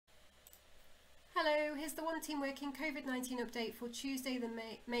Hello, here's the One Team Working Covid-19 update for Tuesday,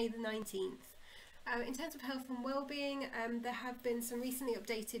 May the 19th. In terms of health and wellbeing, there have been some recently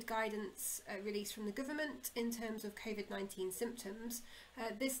updated guidance released from the government in terms of COVID-19 symptoms.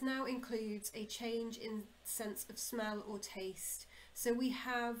 This now includes a change in sense of smell or taste. So we've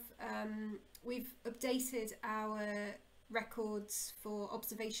updated our records for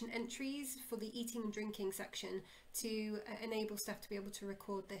observation entries for the eating and drinking section to enable staff to be able to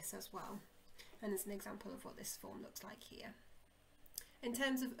record this as well. And there's an example of what this form looks like here. In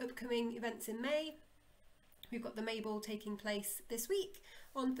terms of upcoming events in May, we've got the May Ball taking place this week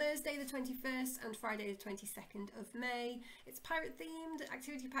on Thursday the 21st and Friday the 22nd of May. It's pirate themed.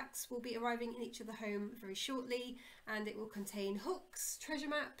 Activity packs will be arriving in each of the home very shortly, and it will contain hooks, treasure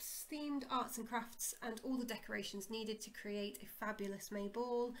maps, themed arts and crafts, and all the decorations needed to create a fabulous May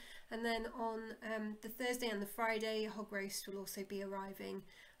Ball. And then on the Thursday and the Friday, hog roast will also be arriving,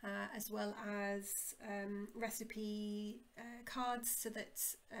 as well as recipe cards so that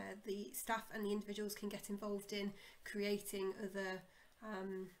the staff and the individuals can get involved in creating other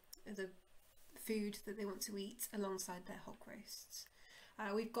food that they want to eat alongside their hog roasts.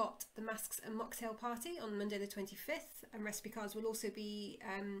 We've got the masks and mocktail party on Monday the 25th, and recipe cards will also be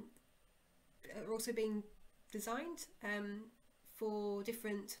are also being designed for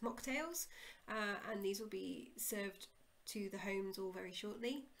different mocktails, and these will be served to the homes all very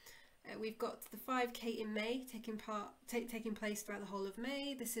shortly. We've got the 5K in May taking place throughout the whole of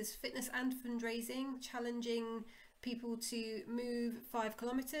May. This is fitness and fundraising, challenging people to move 5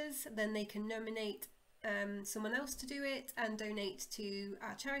 kilometres. Then they can nominate someone else to do it and donate to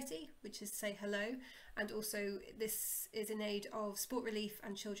our charity, which is Say Hello. And also this is in aid of Sport Relief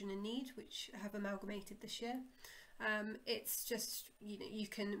and Children in Need, which have amalgamated this year. It's just, you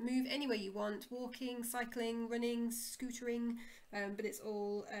can move anywhere you want, walking, cycling, running, scootering, but it's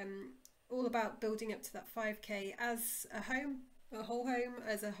all about building up to that 5K as a home, a whole home,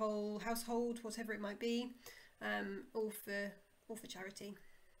 as a whole household, whatever it might be, all for charity.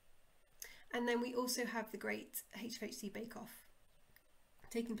 And then we also have the great HFHC Bake Off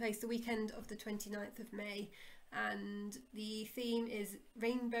taking place the weekend of the 29th of May, and the theme is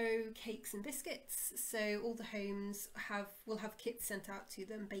rainbow cakes and biscuits. So all the homes will have kits sent out to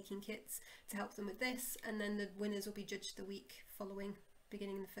them, baking kits, to help them with this, and then the winners will be judged the week following,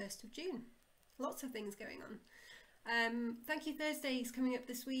 beginning the 1st of June. Lots of things going on. Thank you Thursday is coming up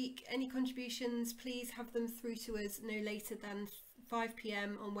this week. Any contributions, please have them through to us no later than 5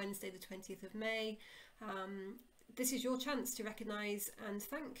 PM on Wednesday the 20th of May. This is your chance to recognise and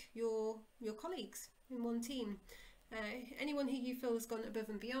thank your colleagues in one team. Anyone who you feel has gone above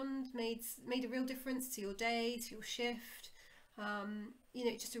and beyond, made a real difference to your day, to your shift.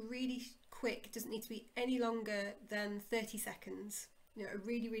 Just a really quick, it doesn't need to be any longer than 30 seconds. A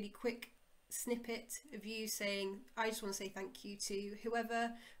really, really quick snippet of you saying, I just want to say thank you to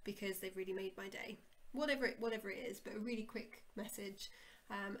whoever because they've really made my day. Whatever it is, but a really quick message.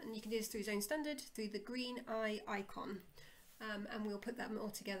 And you can do this through Zone Standard, through the green eye icon. And we'll put them all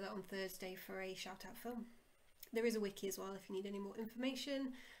together on Thursday for a shout out film. There is a wiki as well if you need any more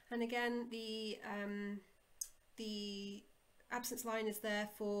information. And again, the absence line is there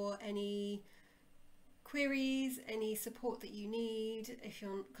for any queries, any support that you need. If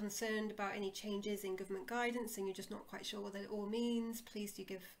you're concerned about any changes in government guidance and you're just not quite sure what that all means, please do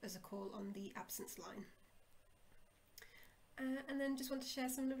give us a call on the absence line. And then just want to share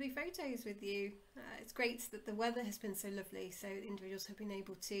some lovely photos with you. It's great that the weather has been so lovely, so individuals have been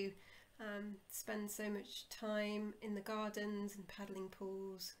able to spend so much time in the gardens and paddling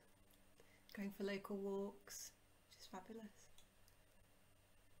pools, going for local walks, which is fabulous.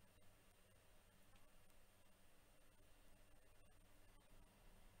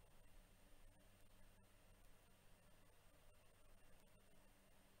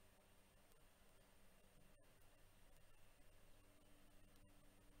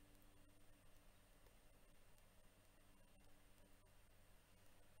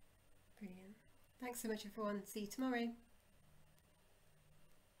 Brilliant. Thanks so much everyone. See you tomorrow.